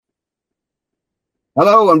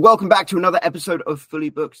Hello and welcome back to another episode of Fully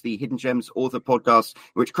Booked, the Hidden Gems author podcast, in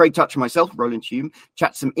which Craig Touch and myself, Roland Hume,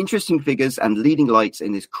 chat some interesting figures and leading lights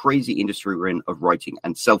in this crazy industry we're in of writing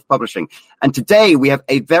and self-publishing. And today we have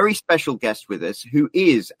a very special guest with us who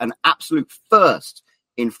is an absolute first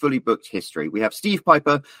in Fully Booked history. We have Steve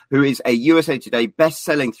Piper, who is a USA Today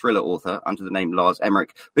best-selling thriller author under the name Lars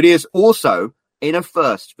Emmerich, but he is also, in a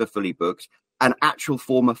first for Fully Booked, an actual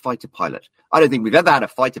former fighter pilot. I don't think we've ever had a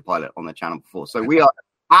fighter pilot on the channel before. So we are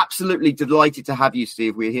absolutely delighted to have you,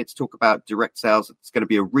 Steve. We're here to talk about direct sales. It's going to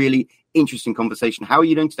be a really interesting conversation. How are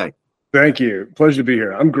you doing today? Thank you. Pleasure to be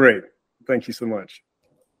here. I'm great. Thank you so much.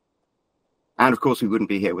 And of course, we wouldn't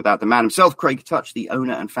be here without the man himself, Craig Touch, the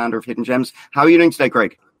owner and founder of Hidden Gems. How are you doing today,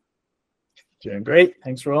 Craig? Doing great.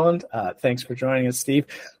 Thanks, Roland. Thanks for joining us, Steve.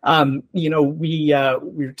 We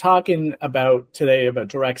were talking today about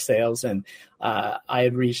direct sales, and I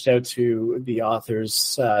had reached out to the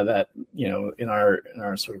authors that in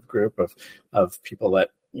our sort of group of people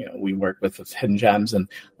that we work with Hidden Gems, and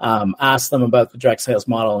asked them about the direct sales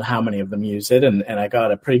model and how many of them use it, and I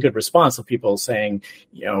got a pretty good response of people saying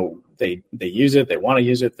they use it, they want to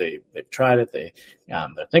use it, they've tried it, they're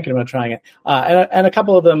thinking about trying it, and a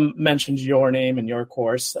couple of them mentioned your name and your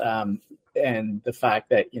course, and the fact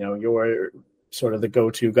that you're sort of the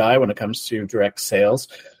go-to guy when it comes to direct sales.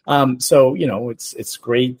 So it's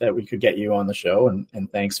great that we could get you on the show, and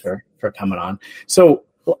thanks for coming on. So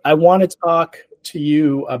I want to talk to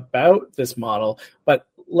you about this model, but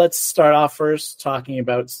let's start off first talking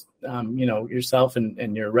about yourself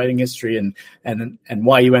and your writing history and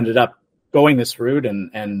why you ended up going this route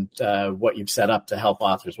and what you've set up to help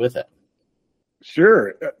authors with it.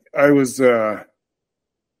 Sure. I was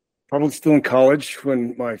probably still in college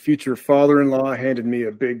when my future father-in-law handed me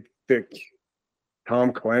a big, thick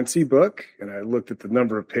Tom Clancy book, and I looked at the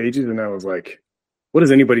number of pages and I was like, what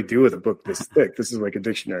does anybody do with a book this thick? This is like a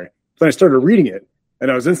dictionary. So I started reading it, and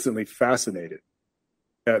I was instantly fascinated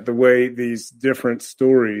at the way these different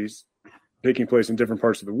stories taking place in different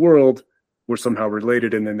parts of the world were somehow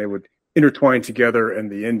related, and then they would intertwine together, and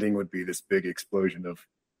the ending would be this big explosion of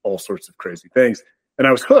all sorts of crazy things. And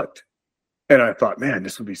I was hooked. And I thought, man,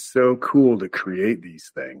 this would be so cool to create these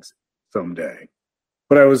things someday.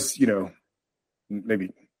 But I was,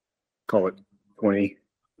 maybe call it 20,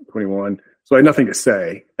 21. So I had nothing to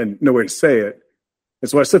say and no way to say it. And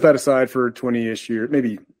so I set that aside for 20-ish years,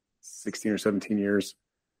 maybe 16 or 17 years,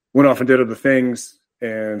 went off and did other things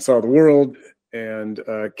and saw the world, and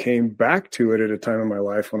came back to it at a time in my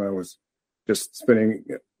life when I was just spending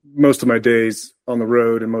most of my days on the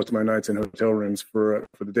road and most of my nights in hotel rooms for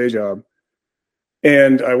the day job.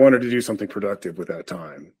 And I wanted to do something productive with that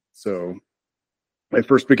time. So I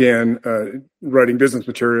first began writing business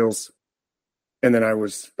materials, and then I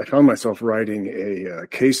found myself writing a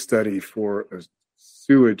case study for a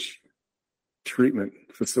sewage treatment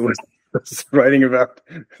facility. I was writing about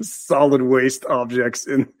solid waste objects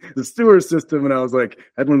in the sewer system, and I was like,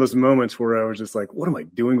 I had one of those moments where I was just like, what am I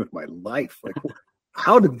doing with my life? Like,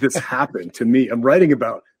 how did this happen to me? I'm writing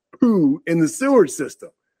about poo in the sewer system.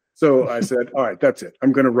 So I said, all right, that's it.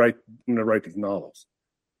 I'm going to write these novels.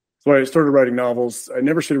 So I started writing novels. I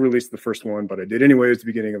never should have released the first one, but I did anyway. It was the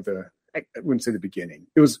beginning of I wouldn't say the beginning.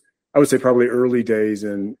 It was, I would say, probably early days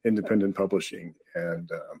in independent publishing.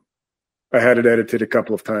 And I had it edited a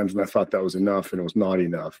couple of times, and I thought that was enough, and it was not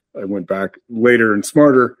enough. I went back later and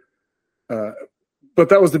smarter. But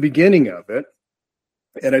that was the beginning of it.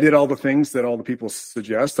 And I did all the things that all the people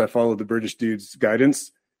suggest. I followed the British dude's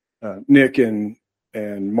guidance, Nick and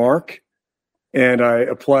Mark, and I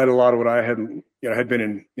applied a lot of what I had. I had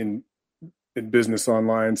been in business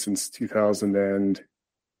online since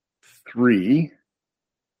 2003,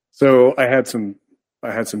 so I had some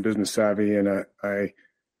business savvy, and I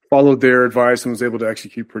followed their advice and was able to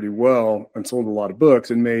execute pretty well and sold a lot of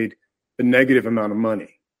books and made a negative amount of money.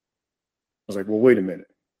 I was like, well, wait a minute,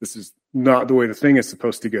 this is not the way the thing is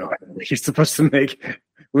supposed to go. You're supposed to make,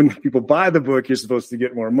 when people buy the book, you're supposed to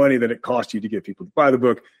get more money than it costs you to get people to buy the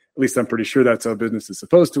book. At least I'm pretty sure that's how business is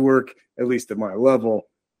supposed to work, at least at my level.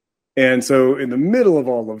 And so in the middle of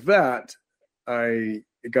all of that, I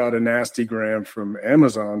got a nasty gram from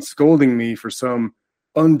Amazon scolding me for some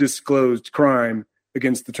undisclosed crime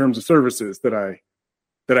against the terms of services that I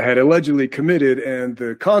had allegedly committed. And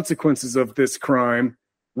the consequences of this crime,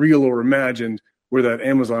 real or imagined, were that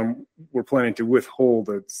Amazon were planning to withhold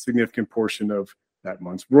a significant portion of that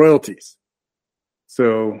month's royalties.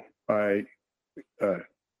 So I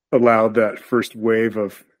allowed that first wave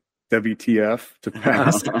of WTF to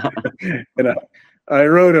pass. And I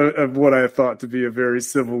wrote what I thought to be a very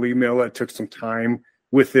civil email. I took some time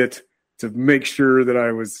with it to make sure that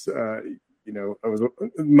I was I was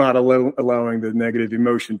not allowing the negative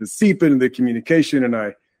emotion to seep into the communication. And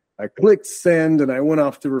I clicked send and I went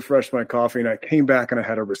off to refresh my coffee, and I came back and I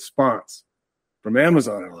had a response from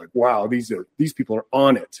Amazon. I'm like, wow, these people are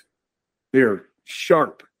on it. They're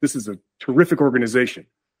sharp. This is a terrific organization.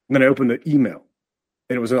 And then I opened the email,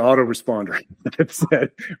 and it was an autoresponder that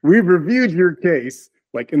said, we've reviewed your case,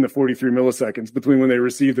 like in the 43 milliseconds between when they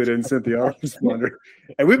received it and sent the autoresponder.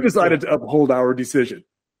 And we've decided to uphold our decision.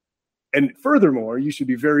 And furthermore, you should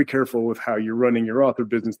be very careful with how you're running your author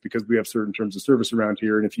business, because we have certain terms of service around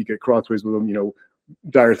here. And if you get crossways with them,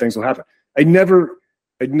 dire things will happen. I'd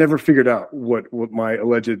never figured out what my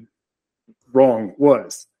alleged wrong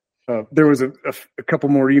was. There was a couple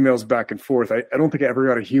more emails back and forth. I don't think I ever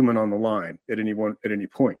got a human on the line at any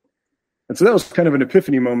point. And so that was kind of an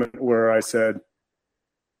epiphany moment where I said,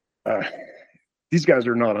 these guys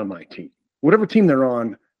are not on my team. Whatever team they're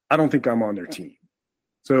on, I don't think I'm on their team.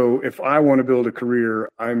 So if I want to build a career,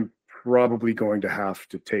 I'm probably going to have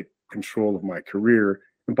to take control of my career.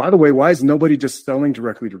 And by the way, why is nobody just selling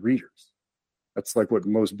directly to readers? That's like what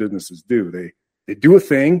most businesses do. They do a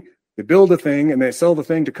thing, they build a thing, and they sell the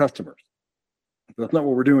thing to customers. That's not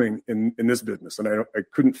what we're doing in this business. And I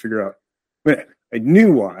couldn't figure out. I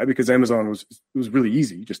knew why, because Amazon was really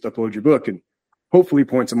easy. You just upload your book and hopefully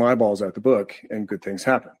point some eyeballs at the book, and good things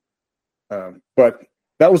happen. But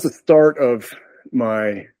that was the start of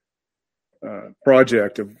my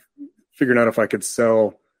project of figuring out if I could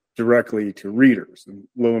sell directly to readers. And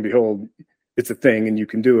lo and behold, it's a thing, and you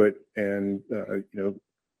can do it. And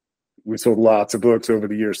we sold lots of books over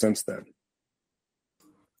the years since then.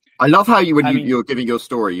 I love how you're giving your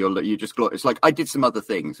story, you just it's like, I did some other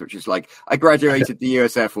things, which is like, I graduated the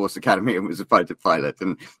US Air Force Academy and was a fighter pilot.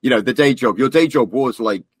 And, your day job was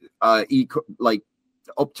like,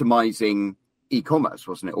 optimizing e-commerce,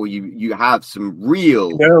 wasn't it? Or you have some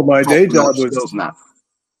real... No, my day job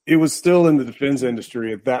it was still in the defense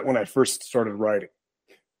industry at that when I first started writing.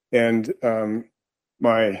 And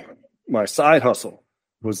my side hustle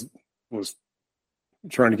was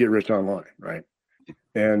trying to get rich online, right?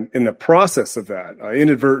 And in the process of that, I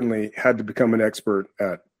inadvertently had to become an expert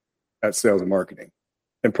at sales and marketing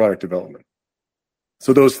and product development.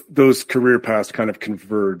 So those career paths kind of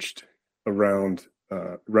converged around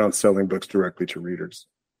selling books directly to readers.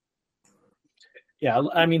 Yeah,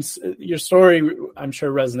 I mean, your story, I'm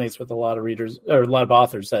sure, resonates with a lot of readers or a lot of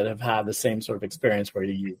authors that have had the same sort of experience where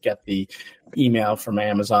you get the email from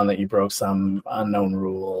Amazon that you broke some unknown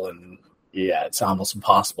rule, and it's almost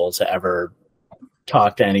impossible to ever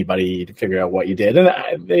talk to anybody to figure out what you did.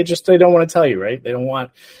 And they don't want to tell you, right? They don't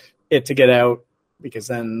want it to get out, because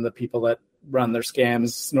then the people that run their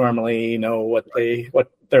scams normally know what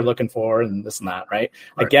they're looking for and this and that, right?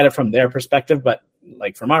 I get it from their perspective, but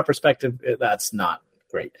like from our perspective, that's not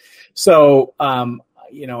great. So, I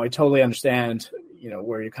totally understand,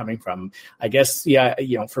 where you're coming from. I guess,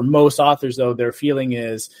 for most authors though, their feeling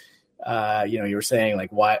is, you were saying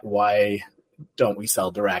like, why don't we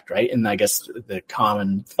sell direct, right? And I guess the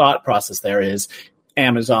common thought process there is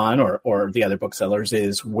Amazon or the other booksellers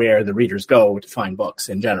is where the readers go to find books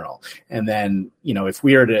in general. And then,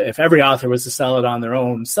 if every author was to sell it on their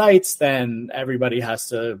own sites, then everybody has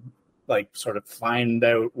to sort of find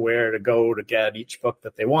out where to go to get each book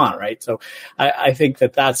that they want, right? So I think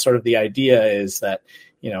that's sort of the idea, is that,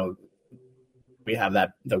 we have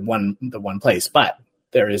the one place, but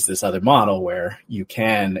there is this other model where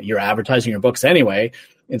you're advertising your books anyway.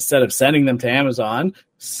 Instead of sending them to Amazon,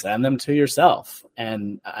 send them to yourself.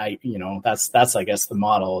 And that's I guess the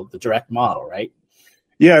model, the direct model, right?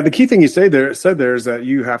 Yeah. The key thing you said there is that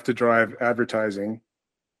you have to drive advertising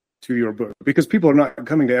to your book, because people are not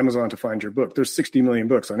coming to Amazon to find your book. There's 60 million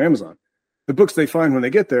books on Amazon. The books they find when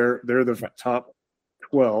they get there, they're the top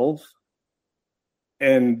 12.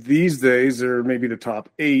 And these days they're maybe the top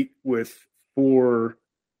 8 with 4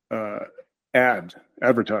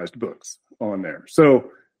 advertised books on there.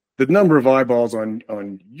 So the number of eyeballs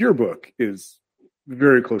on your book is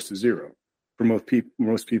very close to zero for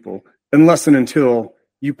most people, unless and until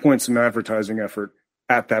you point some advertising effort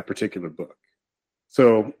at that particular book.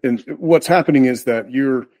 So what's happening is that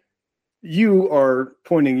you are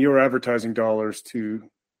pointing your advertising dollars to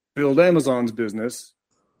build Amazon's business,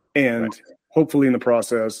 and hopefully in the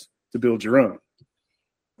process to build your own.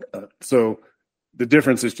 So the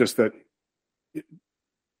difference is just that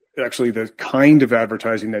actually the kind of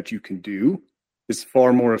advertising that you can do is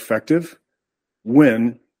far more effective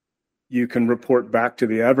when you can report back to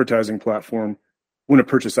the advertising platform when a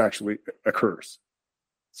purchase actually occurs.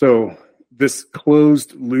 So this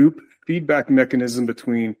closed loop feedback mechanism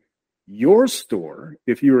between your store,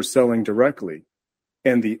 if you are selling directly,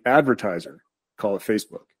 and the advertiser, call it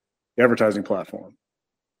Facebook, the advertising platform,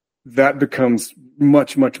 that becomes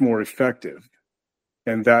much, much more effective.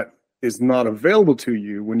 And that is not available to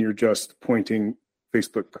you when you're just pointing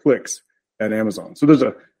Facebook clicks at Amazon. So there's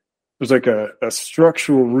like a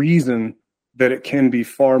structural reason that it can be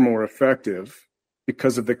far more effective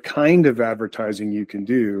because of the kind of advertising you can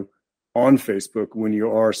do on Facebook when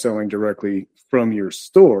you are selling directly from your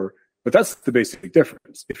store. But that's the basic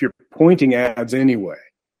difference. If you're pointing ads anyway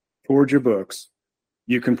towards your books,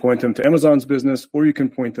 you can point them to Amazon's business or you can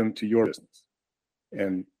point them to your business.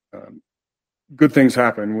 And good things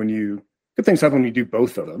happen when you do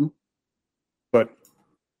both of them. But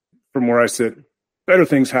from where I sit, better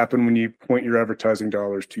things happen when you point your advertising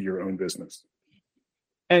dollars to your own business.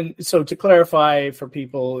 And so to clarify for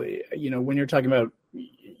people, when you're talking about,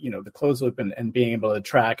 the closed loop and being able to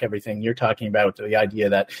track everything, you're talking about the idea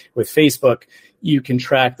that with Facebook, you can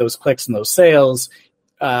track those clicks and those sales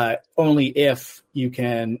only if you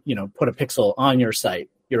can, put a pixel on your site,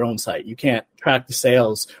 your own site. You can't track the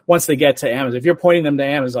sales once they get to Amazon. If you're pointing them to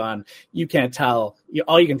Amazon, you can't tell.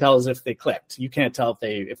 All you can tell is if they clicked. You can't tell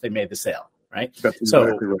if they made the sale, right? That's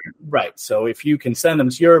exactly right. Right. So if you can send them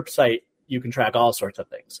to your site, you can track all sorts of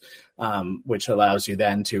things, which allows you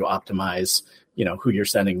then to optimize, who you're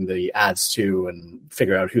sending the ads to and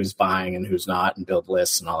figure out who's buying and who's not and build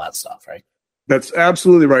lists and all that stuff, right? That's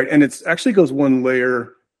absolutely right. And it actually goes one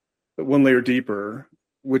layer deeper,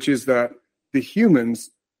 which is that the humans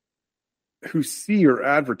who see your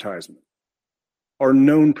advertisement are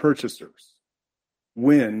known purchasers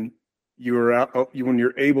when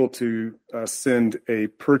you're able to send a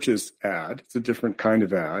purchase ad. It's a different kind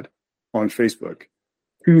of ad on Facebook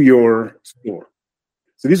to your store.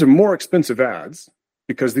 So these are more expensive ads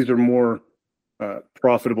because these are more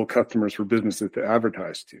profitable customers for businesses to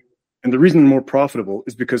advertise to. And the reason they're more profitable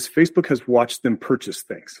is because Facebook has watched them purchase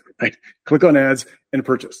things, right? Click on ads and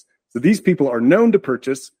purchase. So these people are known to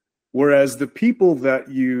purchase, whereas the people that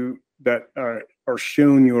are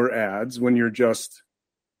shown your ads when you're just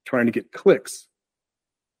trying to get clicks,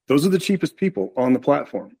 those are the cheapest people on the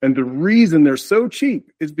platform. And the reason they're so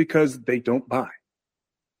cheap is because they don't buy.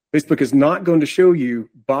 Facebook is not going to show you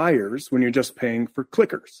buyers when you're just paying for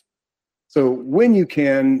clickers. So when you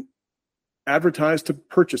can advertise to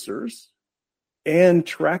purchasers and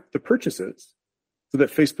track the purchases so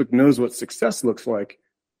that Facebook knows what success looks like,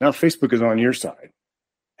 now Facebook is on your side,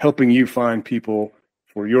 helping you find people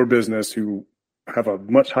for your business who have a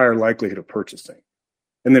much higher likelihood of purchasing.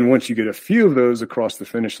 And then once you get a few of those across the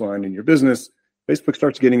finish line in your business, Facebook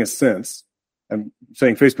starts getting a sense. I'm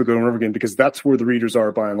saying Facebook over and over again because that's where the readers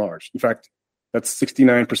are by and large. In fact, that's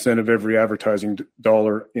 69% of every advertising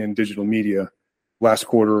dollar in digital media last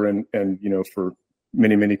quarter and for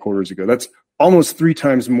many, many quarters ago. That's almost 3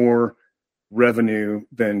 times more revenue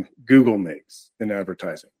than Google makes in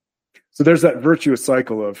advertising. So there's that virtuous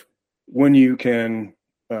cycle of when you can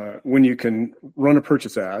run a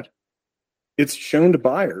purchase ad, it's shown to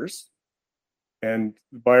buyers, and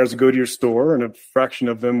buyers go to your store, and a fraction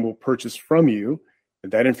of them will purchase from you,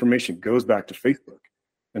 and that information goes back to Facebook.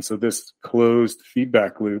 And so this closed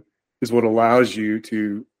feedback loop is what allows you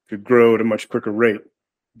to grow at a much quicker rate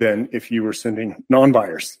than if you were sending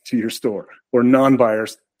non-buyers to your store or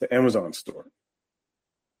non-buyers to Amazon's store.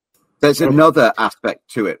 There's another aspect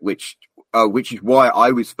to it, which is why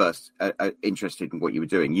I was first interested in what you were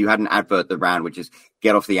doing. You had an advert that ran, which is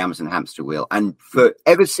get off the Amazon hamster wheel. And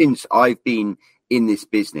ever since I've been in this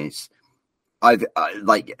business, I've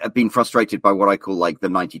been frustrated by what I call like the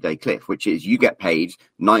 90-day cliff, which is you get paid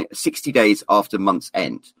 60 days after month's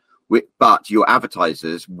end, but your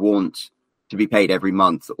advertisers want to be paid every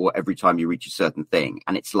month or every time you reach a certain thing.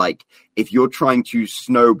 And it's like, if you're trying to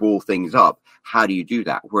snowball things up, how do you do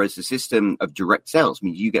that? Whereas the system of direct sales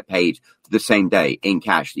means you get paid the same day in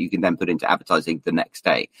cash that you can then put into advertising the next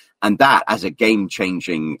day. And that as a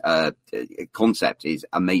game-changing concept is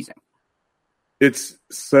amazing. It's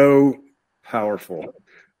so powerful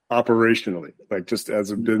operationally, like just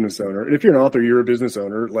as a business owner. And if you're an author, you're a business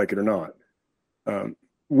owner, like it or not.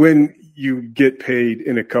 When you get paid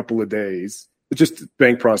in a couple of days, it's just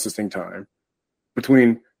bank processing time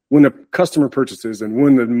between when a customer purchases and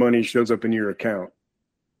when the money shows up in your account.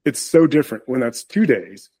 It's so different when that's 2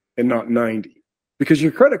 days and not 90, because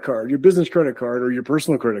your credit card, your business credit card or your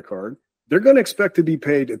personal credit card, they're going to expect to be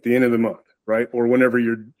paid at the end of the month, right? Or whenever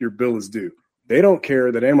your bill is due. They don't care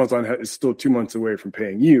that Amazon is still 2 months away from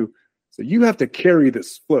paying you. So you have to carry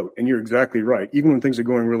this float. And you're exactly right. Even when things are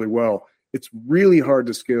going really well, it's really hard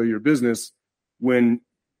to scale your business when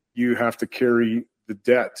you have to carry the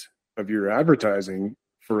debt of your advertising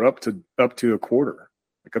for up to a quarter,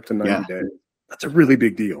 like up to 90 days. That's a really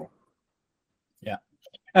big deal. Yeah.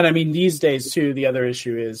 And I mean, these days too, the other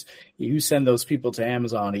issue is you send those people to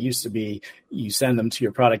Amazon. It used to be you send them to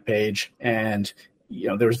your product page and,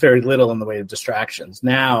 there was very little in the way of distractions.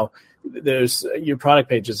 Now there's your product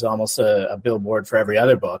page is almost a billboard for every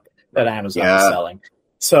other book that Amazon is selling.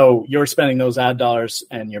 So you're spending those ad dollars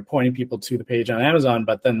and you're pointing people to the page on Amazon,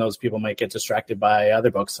 but then those people might get distracted by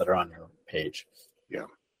other books that are on your page. Yeah,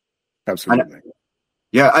 absolutely.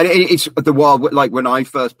 Yeah, and it's the wild. Like when I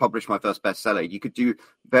first published my first bestseller, you could do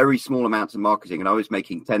very small amounts of marketing, and I was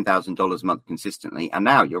making $10,000 a month consistently. And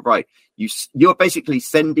now you're right; you're basically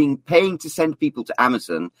paying to send people to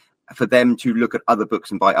Amazon for them to look at other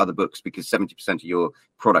books and buy other books, because 70% of your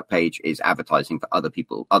product page is advertising for other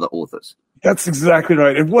people, other authors. That's exactly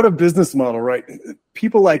right. And what a business model, right?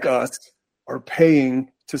 People like us are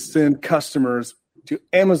paying to send customers to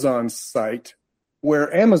Amazon's site,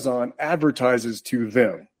 where Amazon advertises to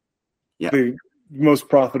them the most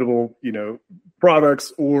profitable,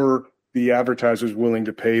 products, or the advertisers willing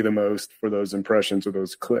to pay the most for those impressions or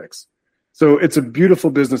those clicks. So it's a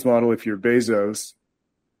beautiful business model if you're Bezos.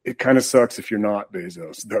 It kind of sucks if you're not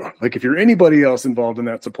Bezos, though. Like if you're anybody else involved in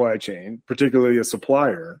that supply chain, particularly a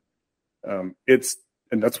supplier, and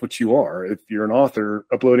that's what you are. If you're an author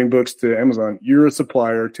uploading books to Amazon, you're a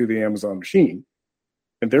supplier to the Amazon machine,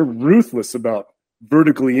 and they're ruthless about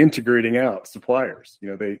vertically integrating out suppliers.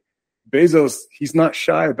 Bezos, he's not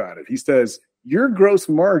shy about it. He says, your gross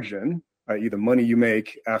margin, i.e. the money you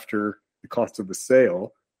make after the cost of the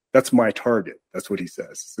sale, that's my target. That's what he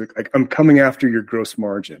says. Like, I'm coming after your gross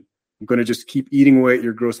margin. I'm going to just keep eating away at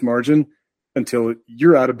your gross margin until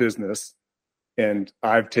you're out of business and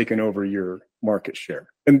I've taken over your market share.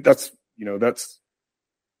 And it's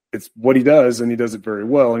what he does, and he does it very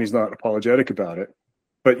well, and he's not apologetic about it.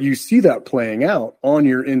 But you see that playing out on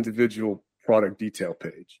your individual product detail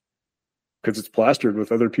page because it's plastered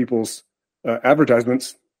with other people's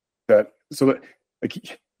advertisements.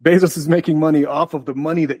 Bezos is making money off of the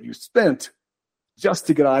money that you spent just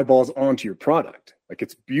to get eyeballs onto your product. Like,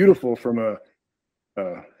 it's beautiful from a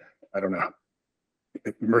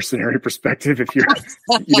mercenary perspective if you're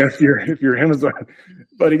if you're Amazon.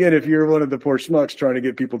 But again, if you're one of the poor schmucks trying to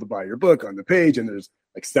get people to buy your book on the page and there's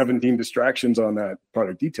like 17 distractions on that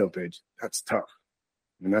product detail page, that's tough.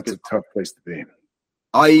 I mean, that's a tough place to be.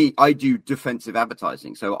 I do defensive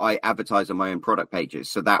advertising, so I advertise on my own product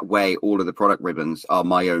pages. So that way, all of the product ribbons are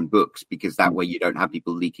my own books, because that way you don't have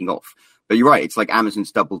people leaking off. But you're right; it's like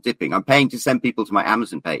Amazon's double dipping. I'm paying to send people to my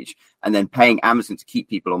Amazon page, and then paying Amazon to keep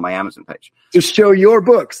people on my Amazon page. To show your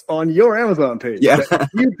books on your Amazon page. Yeah, that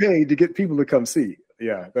you paid to get people to come see.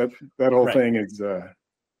 Yeah, that whole thing is,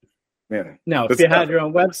 man. Now, if you had your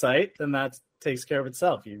own website, then that takes care of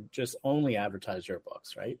itself. You just only advertise your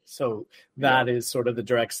books, right? So that is sort of the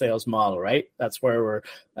direct sales model, right? That's where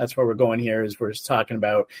we're going here. Is we're just talking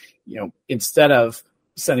about, instead of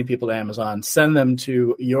sending people to Amazon, send them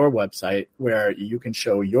to your website where you can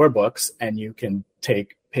show your books and you can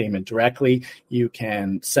take payment directly. You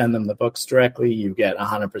can send them the books directly. You get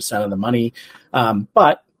 100% of the money.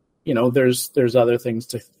 But there's other things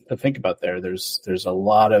to think about there. There's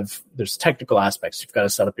technical aspects. You've got to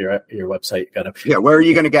set up your website. Where are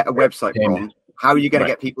you going to get a website from? How are you going to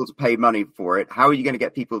get people to pay money for it? How are you going to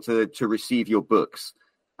get people to receive your books?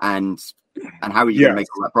 And how are you going to make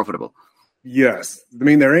all that profitable? Yes. I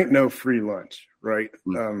mean, there ain't no free lunch, right?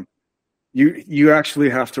 You actually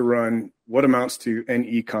have to run what amounts to an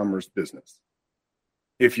e-commerce business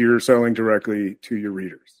if you're selling directly to your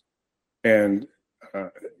readers. And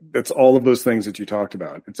that's all of those things that you talked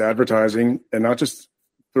about. It's advertising, and not just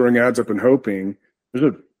throwing ads up and hoping.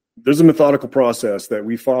 There's a methodical process that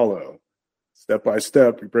we follow step by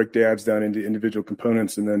step. We break the ads down into individual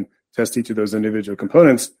components and then test each of those individual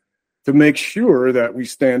components to make sure that we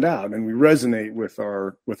stand out and we resonate with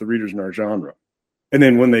the readers in our genre. And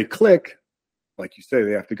then when they click, like you say,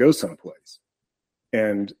 they have to go someplace.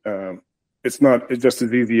 And it's just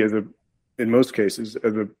as easy as in most cases,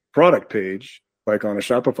 as a product page, like on a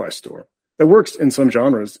Shopify store. That works in some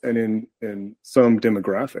genres and in some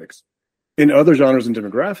demographics. In other genres and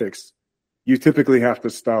demographics, you typically have to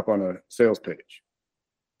stop on a sales page.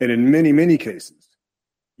 And in many, many cases,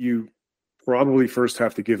 you probably first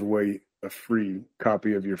have to give away a free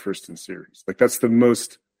copy of your first in series. Like, that's the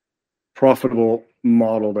most profitable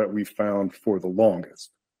model that we found for the longest.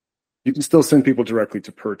 You can still send people directly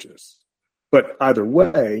to purchase. But either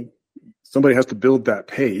way, somebody has to build that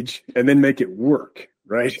page and then make it work,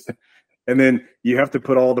 right? And then you have to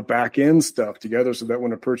put all the back end stuff together so that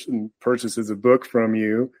when a person purchases a book from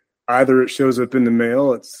you, either it shows up in the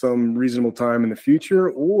mail at some reasonable time in the future,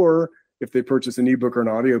 or if they purchase an ebook or an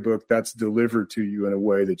audiobook, that's delivered to you in a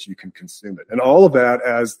way that you can consume it. And all of that,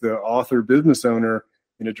 as the author business owner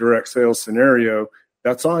in a direct sales scenario,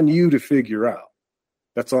 that's on you to figure out.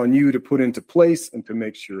 That's on you to put into place and to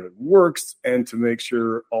make sure it works and to make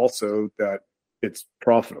sure also that it's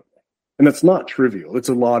profitable. And that's not trivial. It's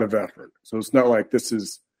a lot of effort. So it's not like this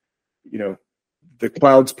is, the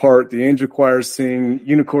clouds part, the angel choirs sing,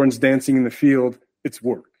 unicorns dancing in the field. It's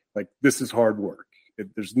work. Like, this is hard work.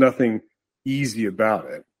 There's nothing easy about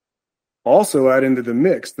it. Also add into the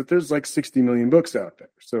mix that there's like 60 million books out there.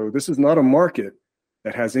 So this is not a market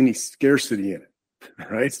that has any scarcity in it,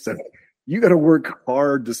 right? So you got to work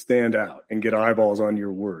hard to stand out and get eyeballs on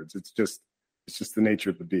your words. It's just the nature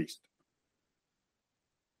of the beast.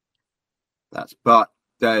 I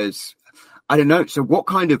don't know. So what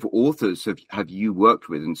kind of authors have you worked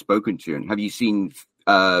with and spoken to? And have you seen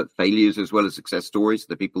failures as well as success stories,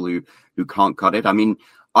 the people who can't cut it? I mean,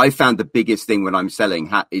 I found the biggest thing when I'm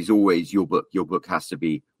selling is always your book. Your book has to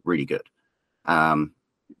be really good. Yeah,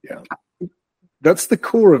 that's the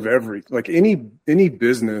core of any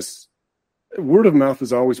business. Word of mouth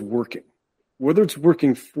is always working, whether it's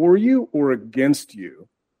working for you or against you.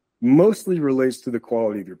 Mostly relates to the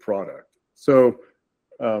quality of your product. So,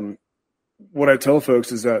 what I tell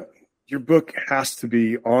folks is that your book has to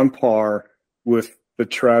be on par with the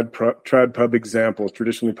trad pub examples,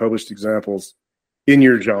 traditionally published examples in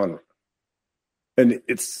your genre. And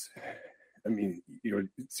you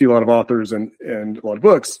see a lot of authors and a lot of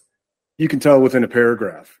books, you can tell within a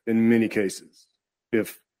paragraph in many cases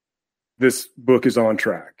if this book is on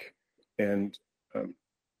track. And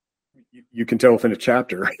you can tell within a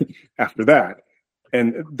chapter after that.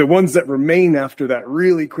 And the ones that remain after that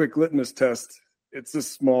really quick litmus test, it's a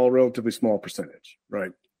relatively small percentage,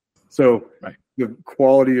 right? So the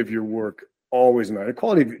quality of your work always matters.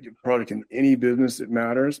 Quality of your product in any business, it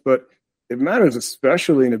matters, but it matters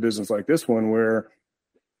especially in a business like this one where,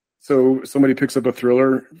 so somebody picks up a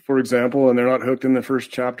thriller, for example, and they're not hooked in the first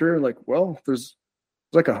chapter. Like, well, there's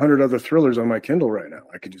like 100 other thrillers on my Kindle right now.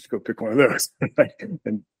 I could just go pick one of those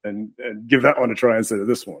and give that one a try instead of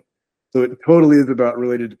this one. So it totally is about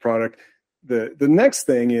related to product. The next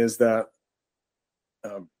thing is that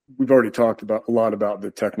we've already talked a lot about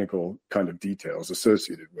the technical kind of details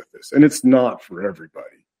associated with this, and it's not for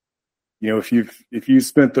everybody. If you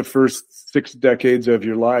spent the first 6 decades of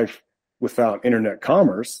your life without internet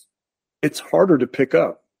commerce, it's harder to pick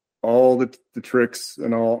up all the tricks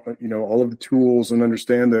and all of the tools and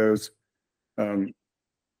understand those.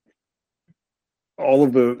 All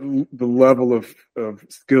of the level of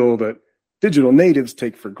skill that digital natives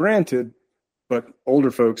take for granted, but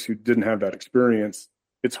older folks who didn't have that experience,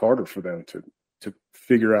 it's harder for them to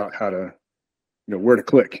figure out how to, where to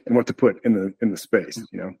click and what to put in the space,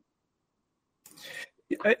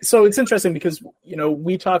 So it's interesting because,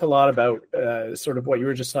 we talk a lot about sort of what you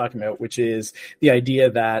were just talking about, which is the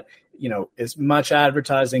idea that, as much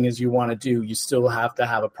advertising as you want to do, you still have to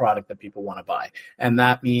have a product that people want to buy. And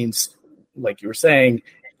that means, like you were saying,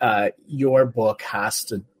 your book has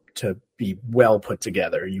to be well put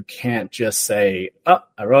together. You can't just say, oh,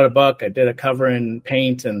 I wrote a book, I did a cover in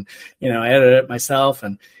Paint and, I edited it myself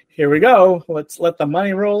and here we go. Let's let the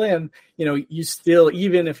money roll in. You still,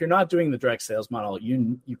 even if you're not doing the direct sales model,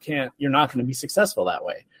 you're not going to be successful that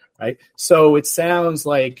way. Right. So it sounds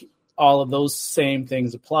like all of those same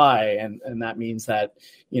things apply. And that means that,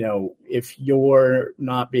 if you're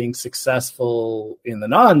not being successful in the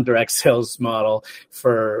non-direct sales model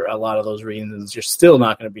for a lot of those reasons, you're still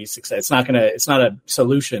not going to be successful. It's not a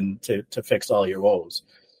solution to fix all your woes.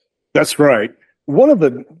 That's right. One of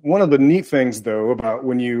the neat things though, about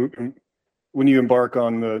when you embark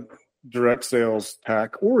on the direct sales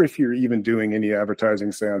tack, or if you're even doing any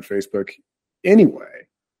advertising, say on Facebook anyway,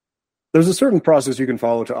 there's a certain process you can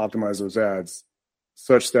follow to optimize those ads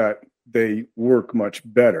such that they work much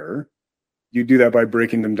better. You do that by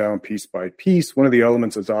breaking them down piece by piece. One of the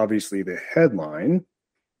elements is obviously the headline.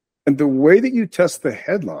 And the way that you test the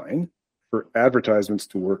headline for advertisements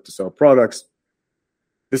to work to sell products,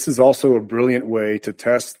 this is also a brilliant way to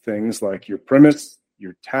test things like your premise,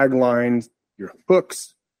 your taglines, your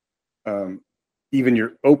hooks, even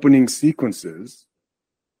your opening sequences,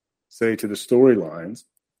 say to the storylines,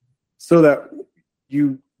 so that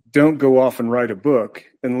you don't go off and write a book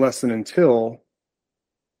unless and until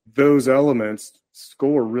those elements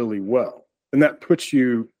score really well. And that puts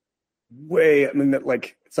you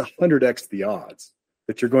it's 100x the odds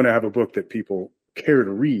that you're going to have a book that people care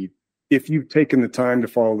to read. If you've taken the time to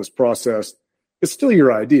follow this process, it's still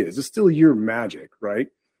your ideas. It's still your magic, right?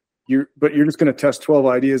 But you're just going to test 12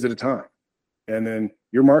 ideas at a time. And then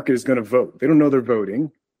your market is going to vote. They don't know they're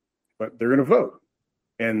voting, but they're going to vote,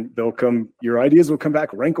 and your ideas will come back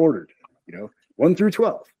rank ordered, 1 through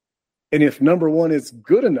 12. And if number 1 is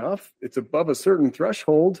good enough, it's above a certain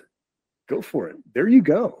threshold, go for it. There you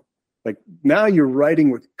go. Like, now you're writing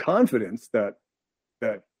with confidence that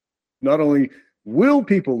not only will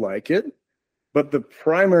people like it, but the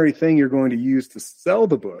primary thing you're going to use to sell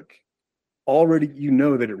the book, already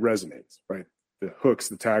that it resonates, right? The hooks,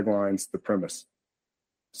 the taglines, the premise.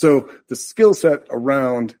 So the skill set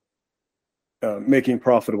around making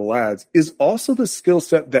profitable ads is also the skill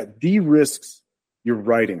set that de-risks your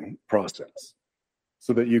writing process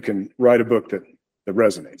so that you can write a book that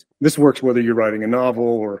resonates. This works whether you're writing a novel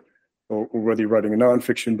or whether you're writing a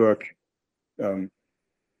nonfiction book.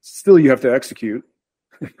 Still, you have to execute,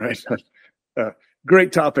 right?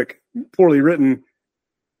 Great topic, poorly written,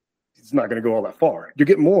 it's not going to go all that far. You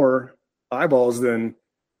get more eyeballs than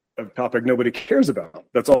a topic nobody cares about.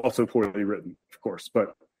 That's also poorly written, of course.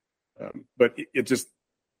 But it just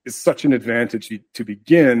is such an advantage to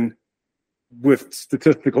begin with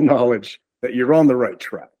statistical knowledge that you're on the right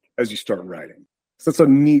track as you start writing. So that's a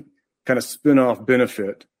neat kind of spin-off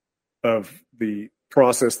benefit of the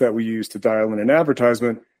process that we use to dial in an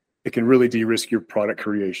advertisement. It can really de-risk your product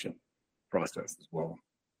creation process as well.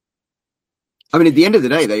 I mean, at the end of the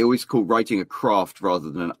day, they always call writing a craft rather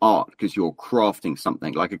than an art, because you're crafting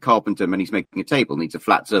something. Like a carpenter, when he's making a table, needs a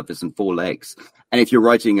flat surface and 4 legs. And if you're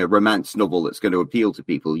writing a romance novel that's going to appeal to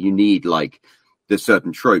people, you need like the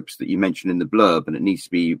certain tropes that you mentioned in the blurb, and it needs to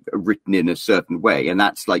be written in a certain way. And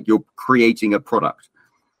that's like you're creating a product.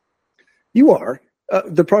 You are.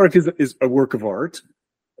 The product is a work of art.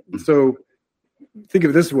 So think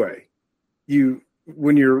of it this way.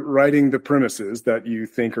 When you're writing the premises that you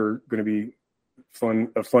think are going to be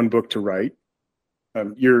a fun book to write,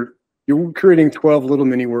 you're creating 12 little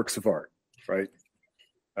mini works of art, right?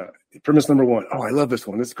 Premise number 1, oh, I love this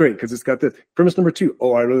one. It's great because it's got this. Premise number 2,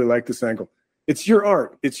 oh, I really like this angle. It's your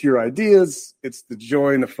art. It's your ideas. It's the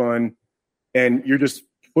joy and the fun. And you're just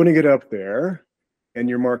putting it up there, and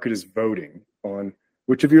your market is voting on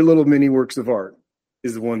which of your little mini works of art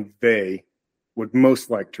is the one they would most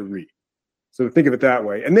like to read. So think of it that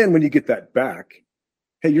way. And then when you get that back,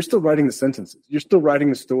 hey, you're still writing the sentences. You're still writing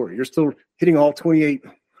the story. You're still hitting all 28,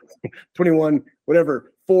 21,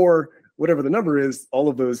 whatever, 4, whatever the number is, all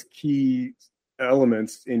of those key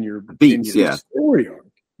elements in your beats, story arc.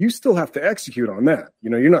 You still have to execute on that.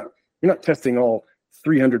 You're not testing all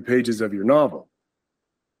 300 pages of your novel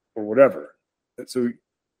or whatever. So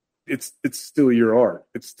it's still your art.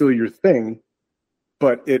 It's still your thing,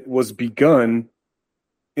 but it was begun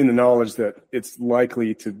in the knowledge that it's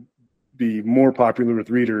likely to be more popular with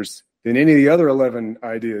readers than any of the other 11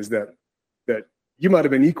 ideas that you might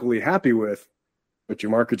have been equally happy with, but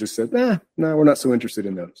your market just said, no, we're not so interested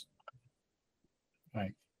in those.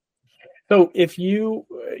 Right. So if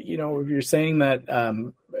if you're saying that,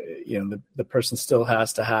 the person still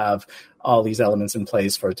has to have all these elements in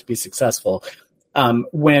place for it to be successful,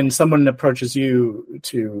 when someone approaches you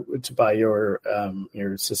to buy your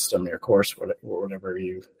system, your course, whatever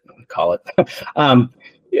you call it,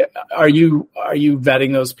 are you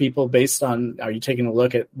vetting those people based on? Are you taking a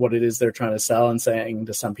look at what it is they're trying to sell and saying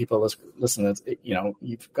to some people, listen,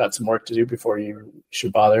 you've got some work to do before you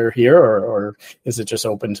should bother here, or is it just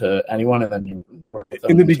open to anyone? And then you work with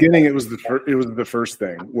them? In the beginning, it was the first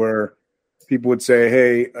thing where people would say,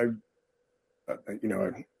 hey,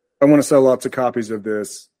 I want to sell lots of copies of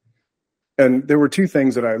this. And there were 2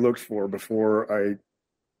 things that I looked for before I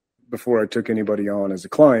took anybody on as a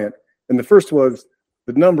client. And the first was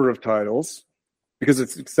the number of titles, because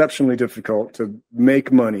it's exceptionally difficult to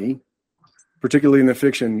make money, particularly in the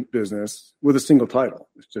fiction business, with a single title.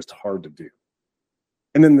 It's just hard to do.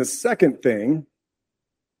 And then the second thing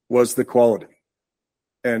was the quality.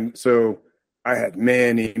 And so I had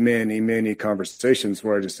many, many, many conversations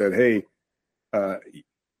where I just said, hey,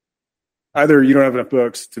 either you don't have enough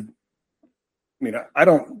books to,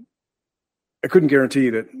 I couldn't guarantee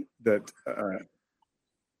that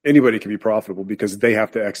anybody can be profitable because they have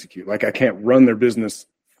to execute. Like, I can't run their business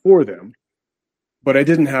for them, but I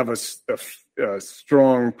didn't have a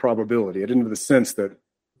strong probability. I didn't have the sense that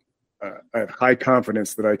I had high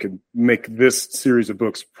confidence that I could make this series of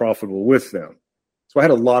books profitable with them. So I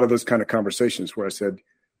had a lot of those kind of conversations where I said,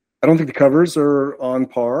 I don't think the covers are on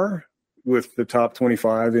par with the top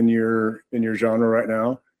 25 in your genre right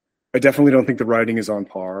now. I definitely don't think the writing is on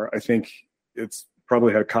par. I think it's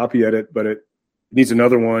probably had a copy edit, but it needs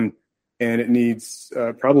another one, and it needs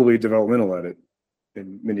probably developmental edit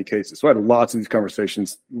in many cases. So I had lots of these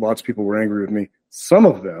conversations. Lots of people were angry with me. Some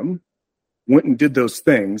of them went and did those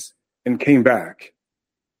things and came back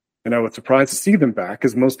And I was surprised to see them back,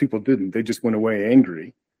 because most people didn't. They just went away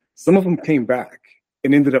angry. Some of them came back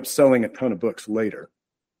and ended up selling a ton of books later.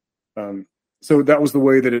 So that was the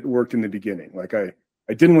way that it worked in the beginning. Like I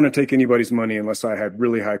didn't want to take anybody's money unless I had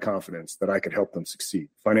really high confidence that I could help them succeed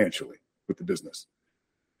financially with the business.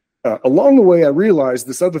 Along the way, I realized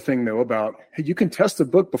this other thing, though, about, hey, you can test a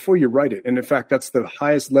book before you write it. And in fact, that's the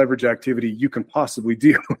highest leverage activity you can possibly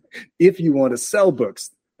do if you want to sell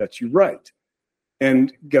books that you write.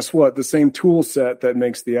 And guess what? The same tool set that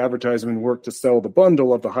makes the advertisement work to sell the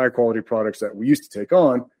bundle of the high quality products that we used to take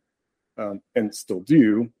on and still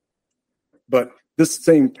do. But this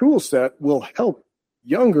same tool set will help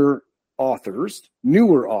younger authors,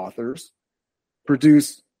 newer authors,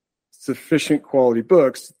 produce sufficient quality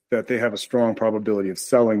books that they have a strong probability of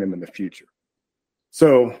selling them in the future.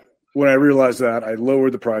 So when I realized that, I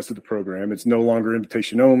lowered the price of the program. It's no longer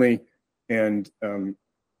invitation only, and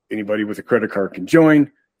anybody with a credit card can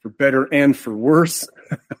join, for better and for worse.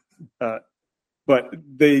 But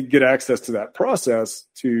they get access to that process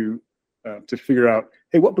to figure out,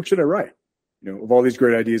 hey, what book should I write? Of all these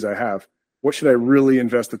great ideas I have, what should I really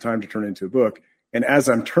invest the time to turn into a book? And as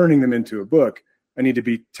I'm turning them into a book, I need to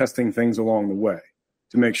be testing things along the way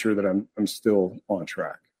to make sure that I'm still on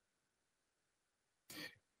track.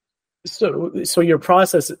 So your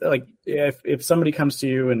process, like if somebody comes to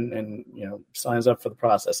you and signs up for the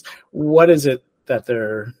process, what is it that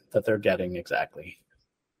they're getting exactly?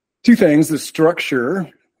 Two things: the structure,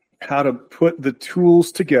 how to put the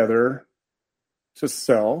tools together to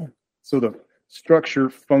sell. So the structure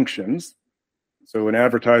functions. So an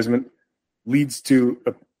advertisement leads to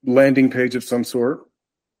a landing page of some sort.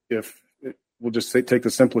 We'll just take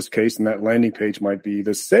the simplest case, and that landing page might be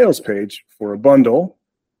the sales page for a bundle.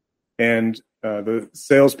 And the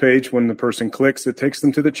sales page, when the person clicks, it takes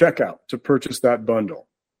them to the checkout to purchase that bundle.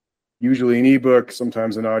 Usually an ebook,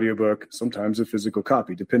 sometimes an audiobook, sometimes a physical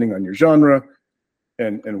copy, depending on your genre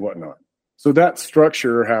and whatnot. So that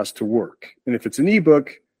structure has to work. And if it's an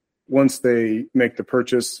ebook, once they make the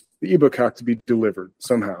purchase, the ebook has to be delivered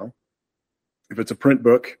somehow. If it's a print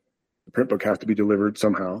book, the print book has to be delivered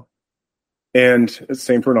somehow. And it's the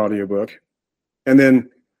same for an audiobook. And then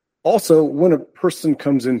also, when a person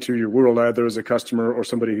comes into your world, either as a customer or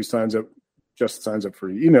somebody who signs up for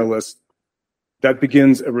your email list, that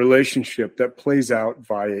begins a relationship that plays out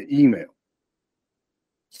via email.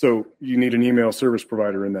 So you need an email service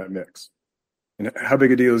provider in that mix. And how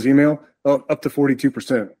big a deal is email? Well, up to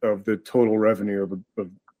 42% of the total revenue of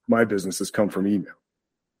my business has come from email.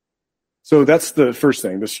 So that's the first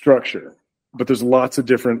thing, the structure. But there's lots of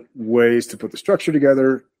different ways to put the structure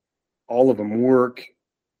together. All of them work.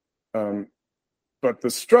 But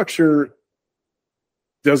the structure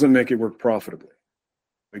doesn't make it work profitably.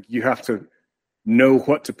 Like, you have to know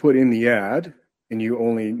what to put in the ad, and you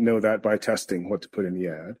only know that by testing what to put in the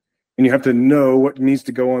ad. And you have to know what needs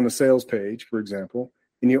to go on the sales page, for example,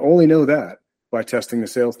 and you only know that by testing the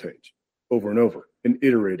sales page over and over and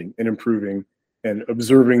iterating and improving and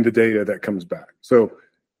observing the data that comes back. So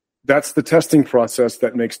that's the testing process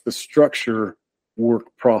that makes the structure work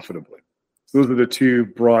profitably. So those are the two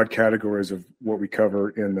broad categories of what we cover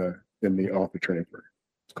in the author training program.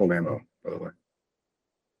 It's called AMO, by the way.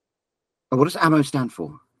 What does AMO stand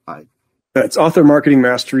for? It's Author Marketing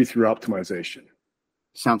Mastery Through Optimization.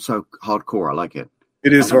 Sounds so hardcore. I like it.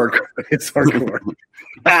 It is hardcore. It's hardcore.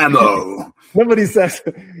 AMO. Nobody says,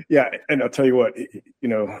 yeah. And I'll tell you what,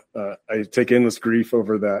 I take endless grief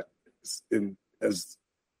over that as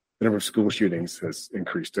the number of school shootings has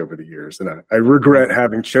increased over the years. And I regret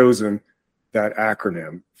having chosen that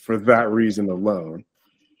acronym for that reason alone.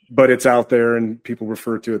 But it's out there and people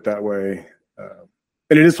refer to it that way.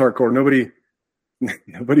 And it is hardcore. Nobody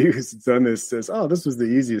who's done this says, oh, this was the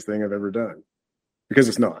easiest thing I've ever done. Because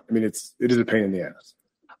it's not. I mean, it is a pain in the ass.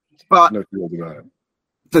 But no feels about it.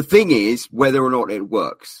 The thing is whether or not it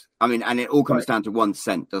works. I mean, and it all comes down to 1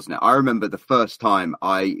 cent, doesn't it? I remember the first time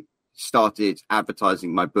I started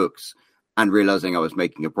advertising my books and realizing I was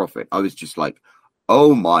making a profit. I was just like,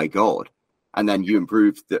 oh my God. And then you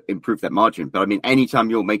improve that margin. But I mean, anytime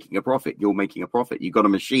you're making a profit, you're making a profit. You've got a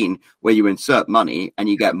machine where you insert money and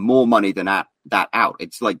you get more money than that out.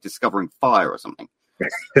 It's like discovering fire or something.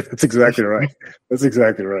 That's exactly right. That's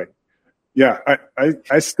exactly right. Yeah,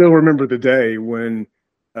 I still remember the day when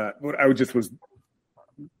I just was,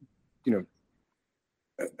 I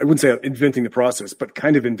wouldn't say inventing the process, but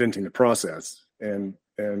kind of inventing the process and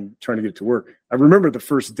trying to get it to work. I remember the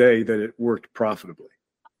first day that it worked profitably,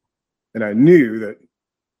 and I knew that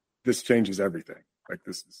this changes everything. Like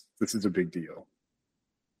this is a big deal.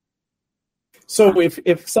 So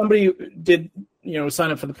if somebody did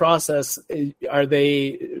sign up for the process, are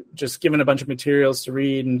they just given a bunch of materials to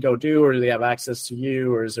read and go do, or do they have access to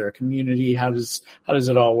you, or is there a community? How does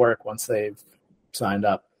it all work once they've signed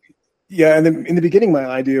up? Yeah, and in the beginning, my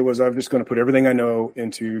idea was I'm just going to put everything I know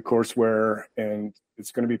into courseware, and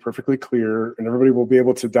it's going to be perfectly clear, and everybody will be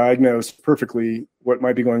able to diagnose perfectly what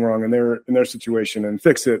might be going wrong in their situation and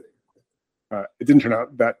fix it. It didn't turn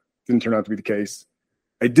out to be the case.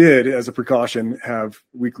 I did, as a precaution, have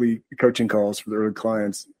weekly coaching calls for the early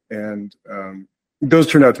clients, and those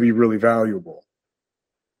turned out to be really valuable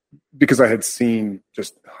because I had seen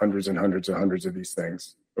just hundreds and hundreds and hundreds of these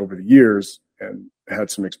things over the years and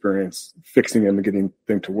had some experience fixing them and getting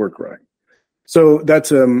them to work right. So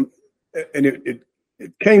that's and it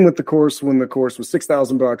came with the course when the course was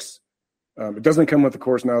 $6,000. It doesn't come with the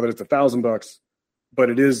course now that it's $1,000,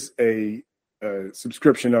 but it is a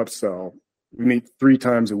subscription upsell. We meet 3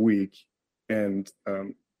 times a week, and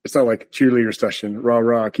it's not like cheerleader session, rah,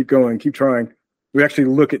 rah, keep going, keep trying. We actually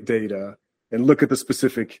look at data and look at the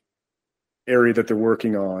specific area that they're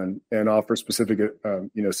working on and offer specific,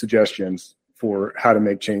 suggestions for how to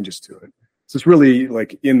make changes to it. So it's really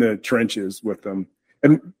like in the trenches with them.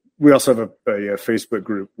 And we also have a Facebook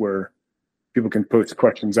group where people can post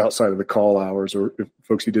questions outside of the call hours, or if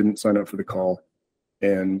folks who didn't sign up for the call,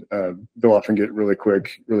 and they'll often get really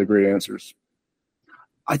quick, really great answers.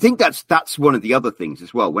 I think that's one of the other things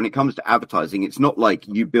as well. When it comes to advertising, it's not like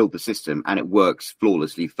you build the system and it works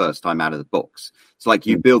flawlessly first time out of the box. It's like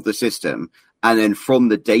you build the system, and then from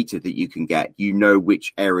the data that you can get, you know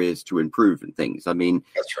which areas to improve and things. I mean,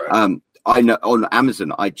 that's right. I know on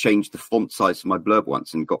Amazon, I changed the font size for my blurb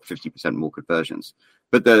once and got 50% more conversions.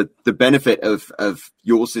 But the benefit of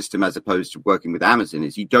your system as opposed to working with Amazon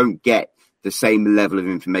is you don't get the same level of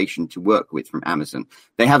information to work with from Amazon.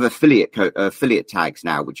 They have affiliate tags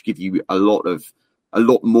now, which give you a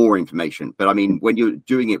lot more information. But I mean, when you're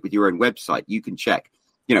doing it with your own website, you can check,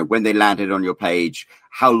 when they landed on your page,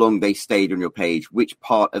 how long they stayed on your page, which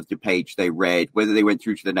part of the page they read, whether they went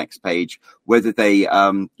through to the next page, whether they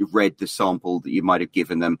read the sample that you might have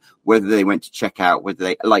given them, whether they went to check out, whether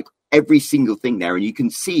they like every single thing there. And you can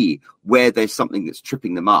see where there's something that's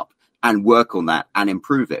tripping them up and work on that and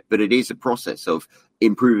improve it. But it is a process of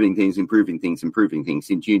improving things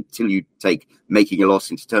until you take making a loss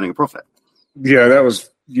into turning a profit. Yeah,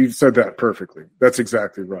 you said that perfectly. That's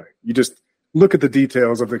exactly right. You just look at the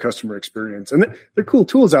details of the customer experience. And there are cool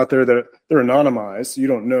tools out there that they're anonymized, so you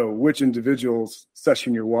don't know which individual's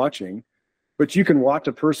session you're watching, but you can watch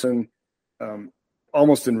a person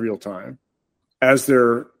almost in real time as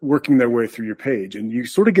they're working their way through your page. And you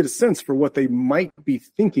sort of get a sense for what they might be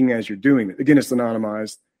thinking as you're doing it. Again, it's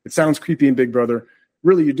anonymized. It sounds creepy and Big Brother.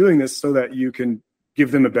 Really, you're doing this so that you can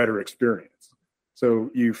give them a better experience. So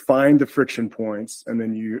you find the friction points, and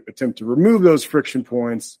then you attempt to remove those friction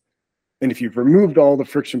points. And if you've removed all the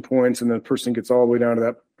friction points and the person gets all the way down to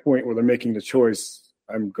that point where they're making the choice,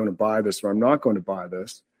 I'm going to buy this or I'm not going to buy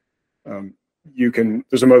this,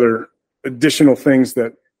 there's some other additional things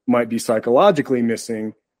that might be psychologically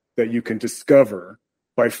missing that you can discover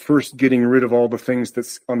by first getting rid of all the things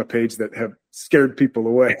that's on the page that have scared people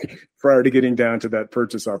away prior to getting down to that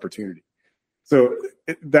purchase opportunity. So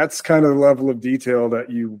that's kind of the level of detail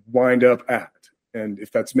that you wind up at. And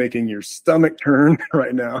if that's making your stomach turn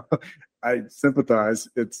right now, I sympathize.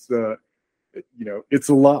 It's a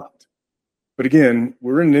lot. But again,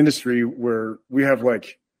 we're in an industry where we have,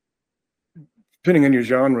 like, depending on your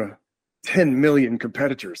genre, 10 million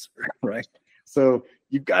competitors, right? So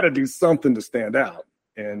you've got to do something to stand out.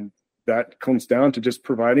 And that comes down to just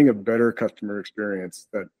providing a better customer experience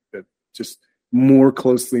that just more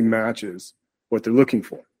closely matches what they're looking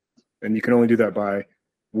for. And you can only do that by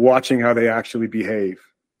watching how they actually behave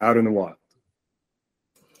out in the wild.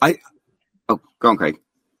 Go on, Craig.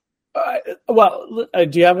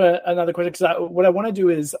 Do you have another question? Because what I want to do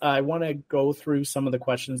is I want to go through some of the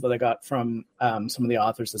questions that I got from some of the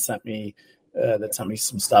authors that sent me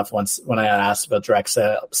some stuff when I asked about direct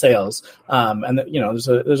sales. And there's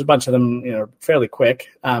a bunch of them, fairly quick.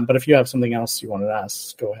 But if you have something else you wanted to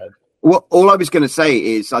ask, go ahead. Well, all I was going to say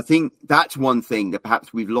is I think that's one thing that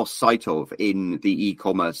perhaps we've lost sight of in the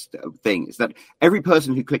e-commerce thing, is that every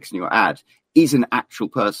person who clicks on your ad is an actual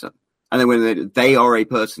person. And then when they are a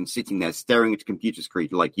person sitting there staring at a computer screen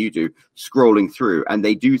like you do, scrolling through, and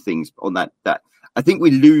they do things on that I think we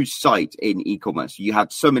lose sight in e-commerce. You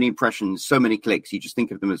have so many impressions, so many clicks, you just think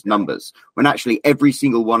of them as numbers, when actually every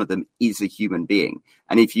single one of them is a human being.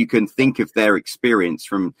 And if you can think of their experience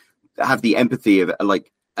have the empathy of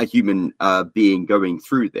like a human being going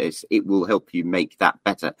through this, it will help you make that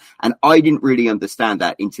better. And I didn't really understand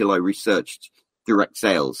that until I researched direct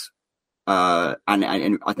sales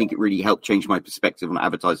and I think it really helped change my perspective on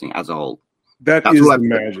advertising as a whole. That's is the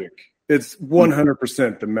magic. It's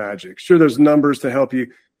 100% the magic. Sure, there's numbers to help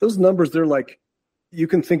you. Those numbers, they're like, you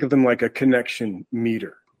can think of them like a connection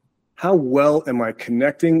meter. How well am I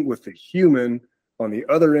connecting with the human on the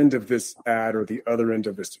other end of this ad or the other end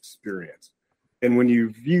of this experience? And when you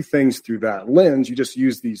view things through that lens, you just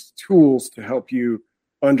use these tools to help you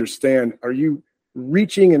understand, are you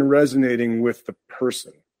reaching and resonating with the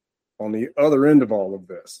person on the other end of all of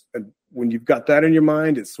this? And when you've got that in your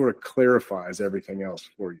mind, it sort of clarifies everything else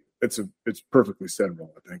for you. It's perfectly said,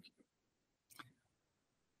 Roland. Thank you.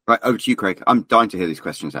 Right, over to you, Craig. I'm dying to hear these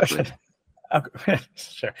questions, actually.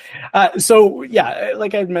 Sure. So yeah,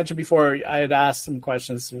 like I mentioned before, I had asked some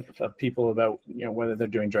questions of people about whether they're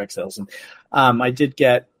doing direct sales, and I did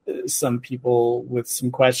get some people with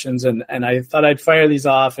some questions, and I thought I'd fire these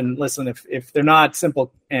off. And listen, if they're not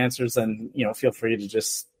simple answers, then feel free to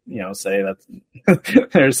just say that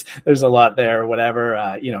there's a lot there or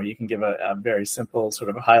whatever. You can give a very simple sort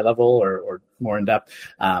of a high level or more in depth,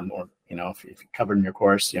 or if you covered in your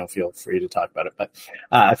course, feel free to talk about it. But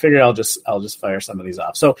I figured I'll just fire some of these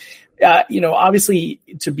off. So, obviously,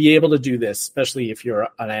 to be able to do this, especially if you're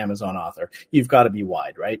an Amazon author, you've got to be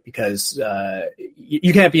wide, right? Because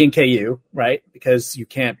you can't be in KU, right? Because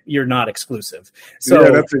you're not exclusive. So yeah,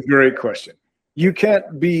 that's a great question. You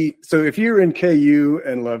can't be. So if you're in KU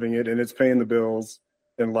and loving it and it's paying the bills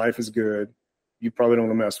and life is good, you probably don't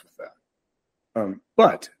want to mess with that.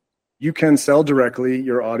 But you can sell directly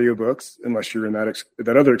your audiobooks unless you're in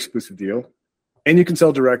that other exclusive deal. And you can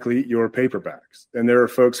sell directly your paperbacks. And there are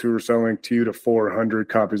folks who are selling 200 to 400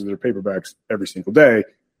 copies of their paperbacks every single day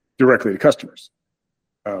directly to customers.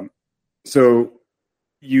 So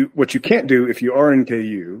what you can't do if you are in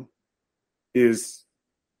KU is,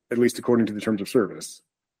 at least according to the terms of service,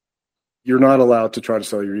 you're not allowed to try to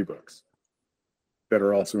sell your ebooks that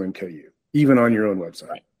are also in KU, even on your own website.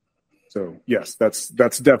 Right. So yes, that's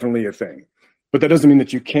definitely a thing, but that doesn't mean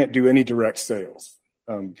that you can't do any direct sales.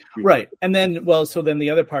 Right. And then, so then the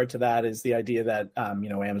other part to that is the idea that,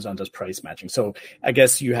 Amazon does price matching. So I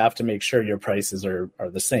guess you have to make sure your prices are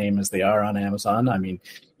the same as they are on Amazon. I mean,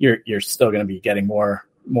 you're still going to be getting more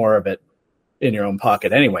of it in your own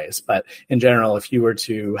pocket anyways. But in general, if you were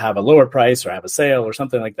to have a lower price or have a sale or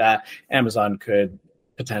something like that, Amazon could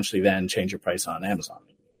potentially then change your price on Amazon.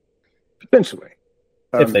 Potentially.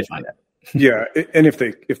 If they find it. Yeah, and if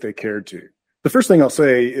they cared to. The first thing I'll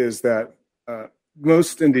say is that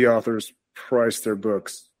most indie authors price their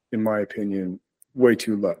books, in my opinion, way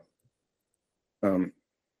too low.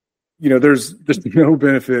 There's no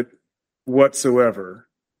benefit whatsoever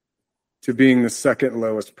to being the second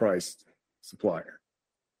lowest priced supplier.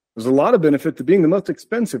 There's a lot of benefit to being the most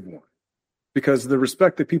expensive one, because the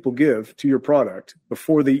respect that people give to your product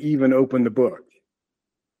before they even open the book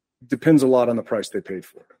depends a lot on the price they paid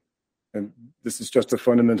for it. And this is just a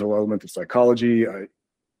fundamental element of psychology.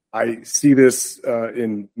 I see this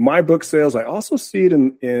in my book sales. I also see it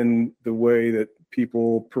in the way that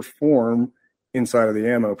people perform inside of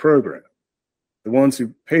the AMO program. The ones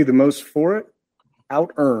who pay the most for it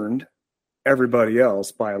out-earned everybody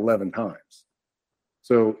else by 11 times.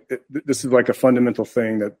 So this is like a fundamental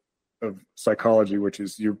thing of psychology, which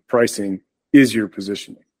is your pricing is your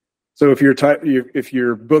positioning. So if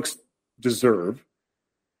your books deserve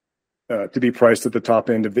to be priced at the top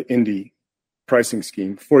end of the indie pricing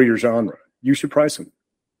scheme for your genre, you should price them,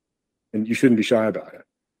 and you shouldn't be shy about it.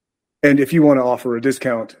 And if you want to offer a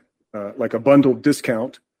discount, like a bundled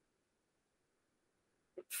discount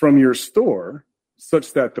from your store,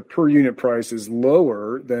 such that the per unit price is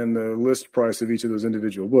lower than the list price of each of those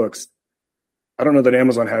individual books, I don't know that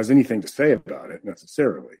Amazon has anything to say about it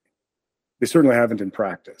necessarily. They certainly haven't in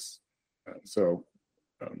practice.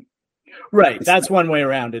 Right. That's one way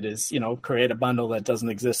around it is, create a bundle that doesn't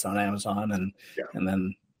exist on Amazon and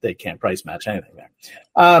then they can't price match anything there.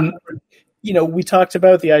 We talked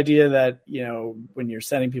about the idea that, when you're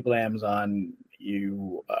sending people to Amazon,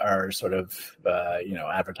 you are sort of,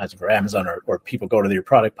 advertising for Amazon or people go to your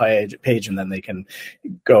product page and then they can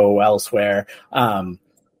go elsewhere.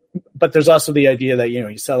 But there's also the idea that,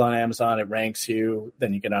 you sell on Amazon, it ranks you,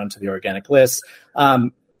 then you get onto the organic list.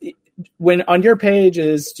 When on your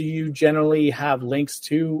pages, do you generally have links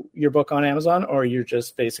to your book on Amazon, or you're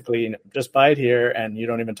just basically just buy it here and you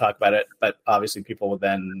don't even talk about it? But obviously people would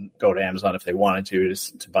then go to Amazon if they wanted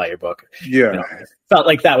to buy your book. Yeah. Felt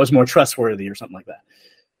like that was more trustworthy or something like that.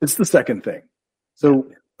 It's the second thing. So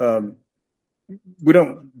we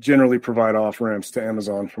don't generally provide off-ramps to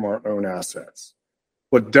Amazon from our own assets.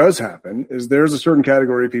 What does happen is there's a certain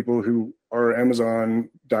category of people who are Amazon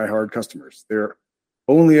diehard customers. They're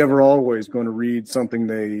only ever always going to read something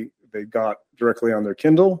they got directly on their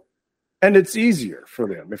Kindle. And it's easier for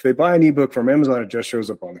them. If they buy an ebook from Amazon, it just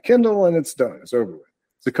shows up on the Kindle and it's done. It's over with.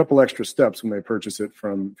 It's a couple extra steps when they purchase it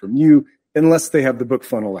from you, unless they have the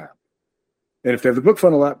BookFunnel app. And if they have the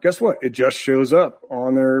BookFunnel app, guess what? It just shows up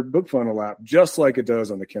on their BookFunnel app, just like it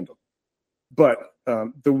does on the Kindle. But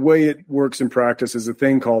the way it works in practice is a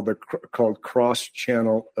thing called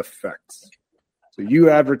cross-channel effects. So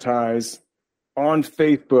you advertise on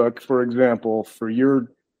Facebook, for example, for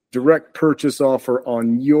your direct purchase offer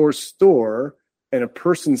on your store, and a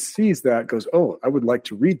person sees that, goes, oh, I would like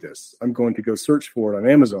to read this. I'm going to go search for it on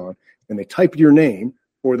Amazon. And they type your name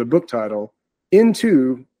or the book title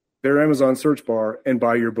into their Amazon search bar and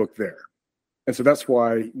buy your book there. And so that's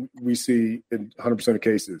why we see in 100% of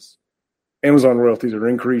cases, Amazon royalties are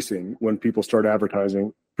increasing when people start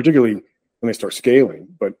advertising, particularly when they start scaling,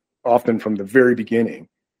 but often from the very beginning,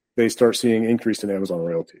 they start seeing increase in Amazon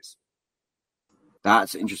royalties.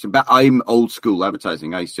 That's interesting. But I'm old school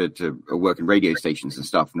advertising. I used to work in radio stations and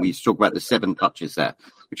stuff, and we used to talk about the 7 touches there,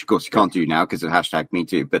 which of course you can't do now because of hashtag Me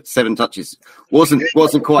Too. But 7 touches wasn't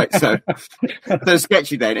quite so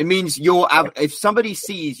sketchy then. It means if somebody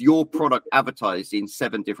sees your product advertised in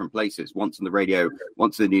 7 different places, once on the radio,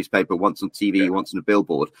 once in the newspaper, once on TV, once on a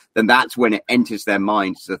billboard, then that's when it enters their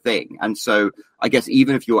mind as a thing. And so I guess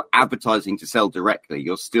even if you're advertising to sell directly,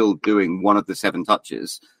 you're still doing one of the 7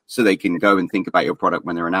 touches, so they can go and think about your product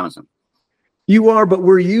when they're on Amazon. You are, but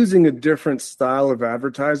we're using a different style of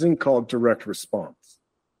advertising called direct response.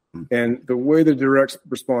 And the way the direct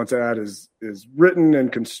response ad is written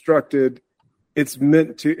and constructed, it's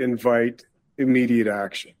meant to invite immediate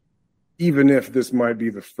action, even if this might be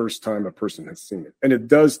the first time a person has seen it. And it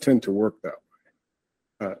does tend to work that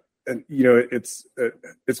way. And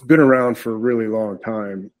it's been around for a really long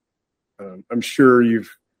time. I'm sure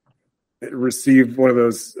you've received one of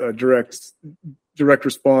those direct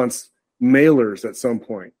response mailers at some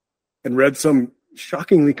point and read some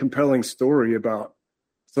shockingly compelling story about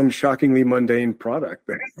some shockingly mundane product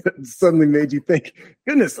that suddenly made you think,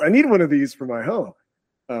 goodness, I need one of these for my home.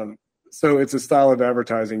 So it's a style of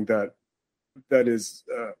advertising that is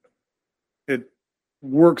it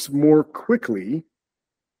works more quickly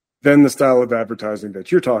than the style of advertising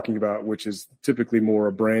that you're talking about, which is typically more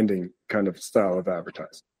a branding kind of style of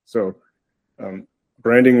advertising. So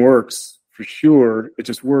branding works for sure. It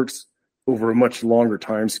just works over a much longer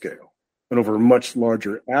time scale and over a much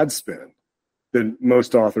larger ad spend than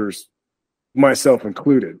most authors, myself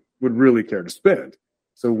included, would really care to spend.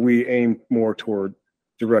 So we aim more toward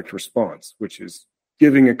direct response, which is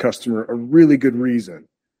giving a customer a really good reason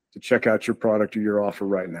to check out your product or your offer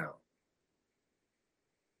right now.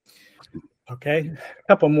 Okay, a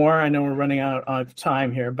couple more. I know we're running out of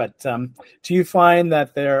time here, but do you find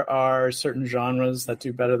that there are certain genres that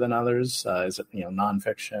do better than others? Is it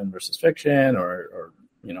nonfiction versus fiction, or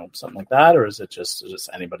something like that, or is it just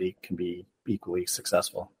anybody can be equally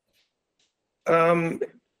successful?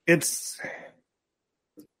 It's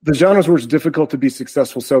the genres where it's difficult to be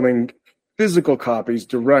successful selling physical copies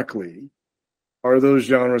directly are those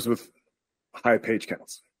genres with high page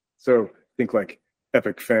counts. So think like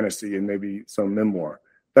epic fantasy and maybe some memoir.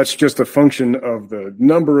 That's just a function of the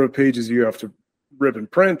number of pages you have to rip and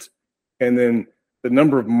print, and then the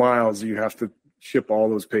number of miles you have to ship all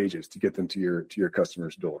those pages to get them to your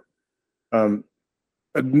customer's door.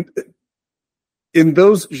 In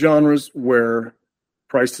those genres where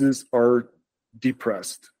prices are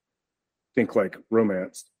depressed, think like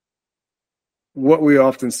romance, what we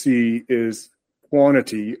often see is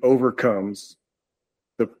quantity overcomes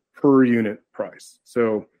the per unit price.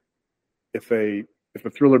 So if a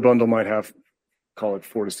thriller bundle might have, call it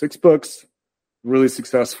 4 to 6 books, really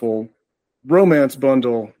successful romance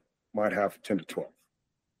bundle might have 10 to 12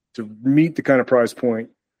 to meet the kind of price point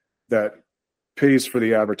that pays for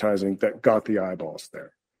the advertising that got the eyeballs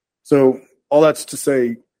there. So all that's to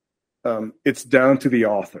say, it's down to the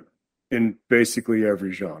author in basically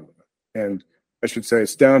every genre. And I should say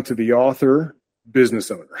it's down to the author, business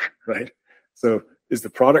owner, right? So is the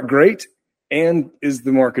product great and is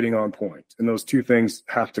the marketing on point? And those two things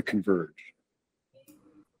have to converge.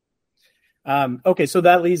 Okay, so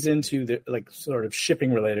that leads into the sort of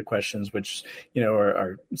shipping related questions, which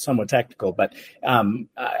are somewhat technical. But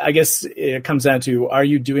I guess it comes down to: are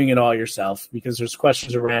you doing it all yourself? Because there's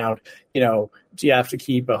questions around, do you have to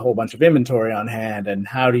keep a whole bunch of inventory on hand, and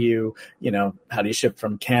how do you ship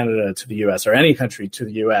from Canada to the U.S. or any country to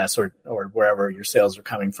the U.S. or wherever your sales are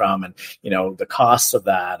coming from, and the costs of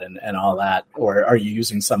that and all that, or are you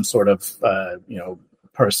using some sort of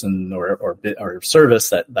person or service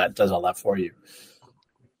that does all that for you?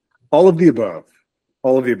 All of the above.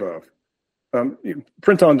 All of the above.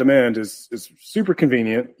 Print on demand is super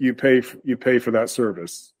convenient. You pay for that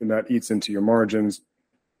service, and that eats into your margins.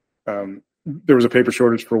 There was a paper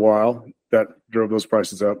shortage for a while that drove those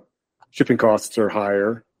prices up. Shipping costs are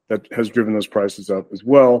higher. That has driven those prices up as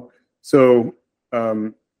well. So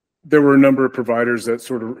there were a number of providers that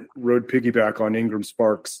sort of rode piggyback on Ingram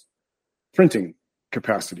Spark's printing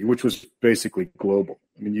capacity, which was basically global.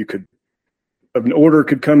 I mean, an order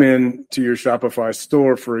could come in to your Shopify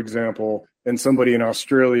store, for example, and somebody in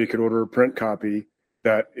Australia could order a print copy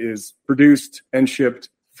that is produced and shipped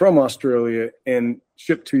from Australia and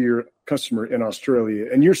shipped to your customer in Australia,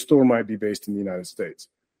 and your store might be based in the United States.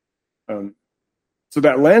 So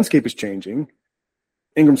that landscape is changing.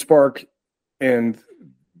 Ingram Spark and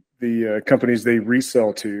the companies they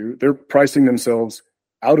resell to, they're pricing themselves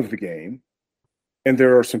out of the game. And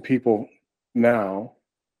there are some people now,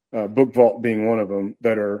 Book Vault being one of them,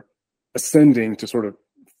 that are ascending to sort of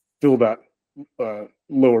fill that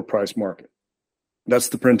lower price market. That's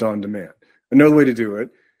the print on demand. Another way to do it,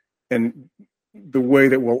 and the way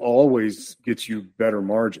that will always get you better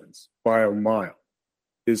margins by a mile,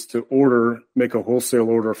 is to make a wholesale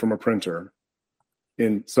order from a printer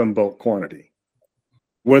in some bulk quantity.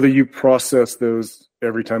 Whether you process those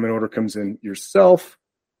every time an order comes in yourself,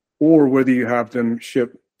 or whether you have them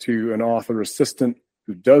shipped to an author assistant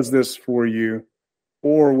who does this for you,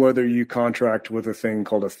 or whether you contract with a thing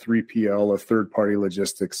called a 3PL, a third-party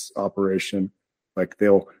logistics operation, like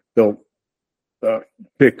they'll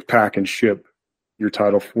pick, pack, and ship your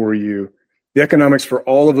title for you. The economics for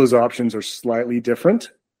all of those options are slightly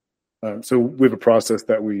different. So we have a process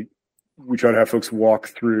that we try to have folks walk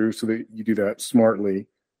through so that you do that smartly.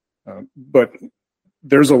 But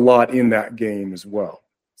there's a lot in that game as well.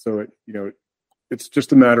 So it's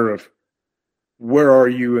just a matter of where are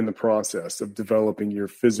you in the process of developing your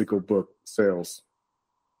physical book sales,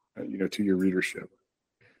 to your readership.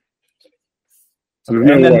 So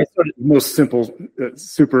there's most simple,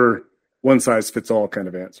 super one-size-fits-all kind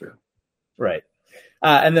of answer. Right.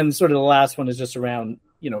 And then sort of the last one is just around,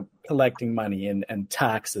 collecting money and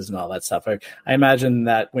taxes and all that stuff. I imagine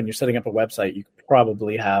that when you're setting up a website, you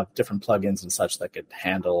probably have different plugins and such that could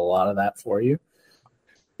handle a lot of that for you.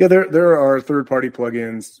 Yeah, there are third-party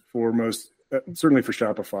plugins for certainly for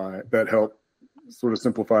Shopify, that help sort of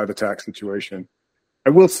simplify the tax situation. I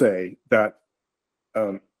will say that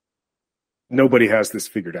nobody has this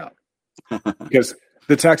figured out because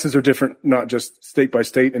the taxes are different, not just state by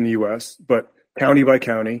state in the U.S., but county by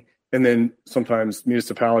county, and then sometimes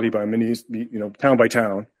municipality by town by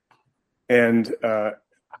town. And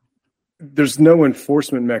there's no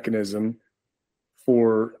enforcement mechanism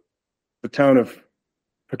for the town of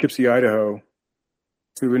Poughkeepsie, Idaho,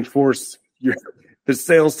 to enforce the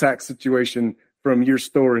sales tax situation from your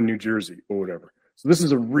store in New Jersey or whatever. So this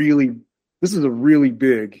is a really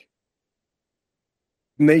big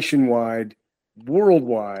nationwide,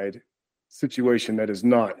 worldwide situation that is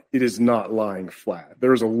not lying flat.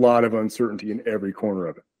 There's a lot of uncertainty in every corner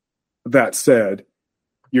of it. That said,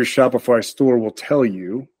 your Shopify store will tell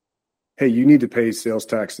you, hey, you need to pay sales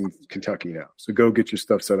tax in Kentucky now. So go get your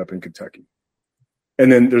stuff set up in Kentucky.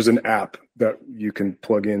 And then there's an app that you can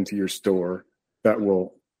plug into your store that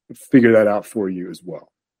will figure that out for you as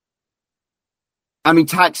well. I mean,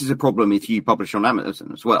 tax is a problem if you publish on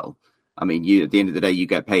Amazon as well. I mean, at the end of the day, you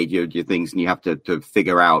get paid your things, and you have to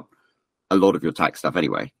figure out a lot of your tax stuff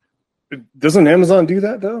anyway. Doesn't Amazon do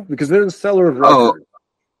that, though? Because they're the seller of record.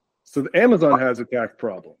 So Amazon has a tax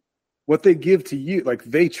problem. What they give to you, like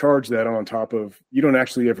they charge that on top of, you don't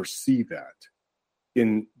actually ever see that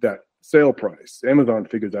in that sale price. Amazon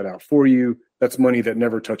figured that out for you. That's money that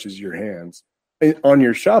never touches your hands. On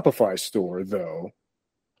your Shopify store, though,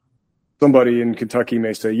 somebody in Kentucky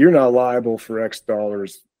may say, you're not liable for X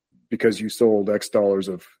dollars because you sold X dollars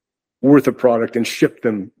of worth of product and shipped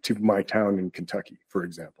them to my town in Kentucky, for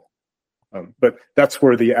example. But that's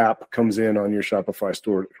where the app comes in on your Shopify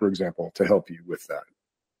store, for example, to help you with that.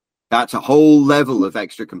 That's a whole level of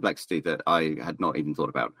extra complexity that I had not even thought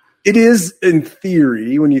about. It is in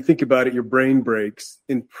theory. When you think about it, your brain breaks.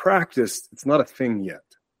 In practice, it's not a thing yet,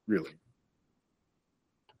 really.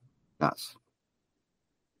 That's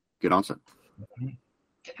a good answer.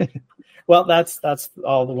 Well, that's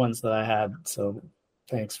all the ones that I had. So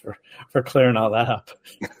thanks for clearing all that up.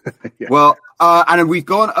 Yeah. Well, and we've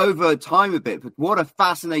gone over time a bit, but what a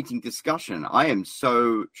fascinating discussion. I am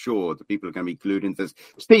so sure that people are going to be glued into this.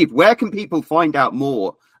 Steve, where can people find out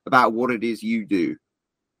more about what it is you do?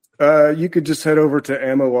 You could just head over to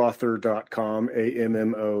ammoauthor.com,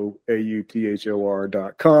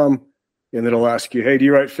 AMMOAUTHOR.com, and it'll ask you, hey, do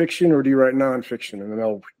you write fiction or do you write nonfiction? And then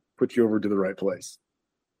I'll put you over to the right place.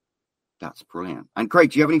 That's brilliant. And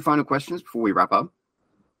Craig, do you have any final questions before we wrap up?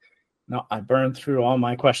 No, I burned through all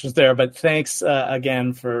my questions there, but thanks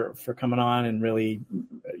again for coming on and really,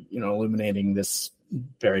 illuminating this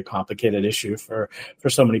very complicated issue for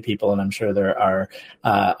so many people. And I'm sure there are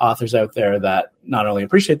authors out there that not only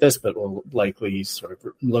appreciate this, but will likely sort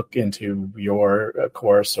of look into your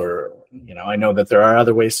course, or, I know that there are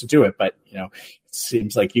other ways to do it, but, it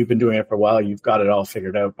seems like you've been doing it for a while. You've got it all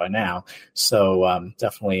figured out by now. So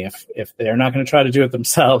definitely if they're not going to try to do it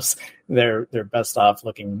themselves, they're best off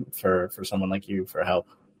looking for someone like you for help.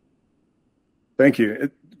 Thank you.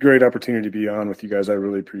 It's a great opportunity to be on with you guys. I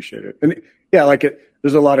really appreciate it. And yeah,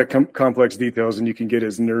 there's a lot of complex details, and you can get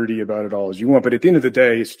as nerdy about it all as you want. But at the end of the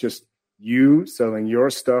day, it's just you selling your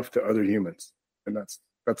stuff to other humans. And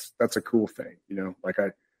that's a cool thing.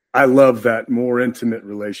 I love that more intimate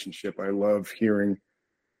relationship. I love hearing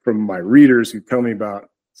from my readers who tell me about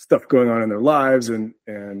stuff going on in their lives. And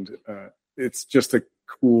it's just a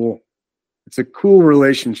cool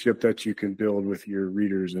relationship that you can build with your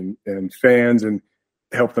readers and fans, and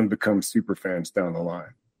help them become super fans down the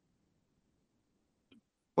line.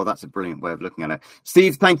 Well, that's a brilliant way of looking at it.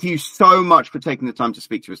 Steve, thank you so much for taking the time to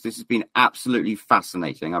speak to us. This has been absolutely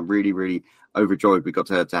fascinating. I'm really, really overjoyed we got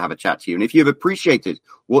to have a chat to you. And if you've appreciated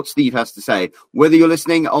what Steve has to say, whether you're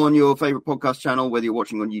listening on your favorite podcast channel, whether you're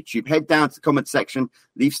watching on YouTube, head down to the comment section,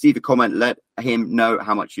 leave Steve a comment, let him know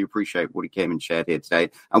how much you appreciate what he came and shared here today.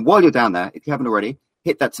 And while you're down there, if you haven't already,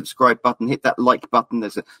 hit that subscribe button, hit that like button.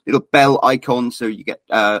 There's a little bell icon so you get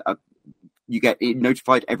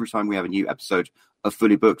notified every time we have a new episode of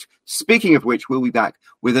Fully Booked. Speaking of which, we'll be back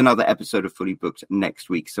with another episode of Fully Booked next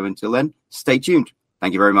week. So until then, stay tuned.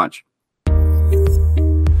 Thank you very much.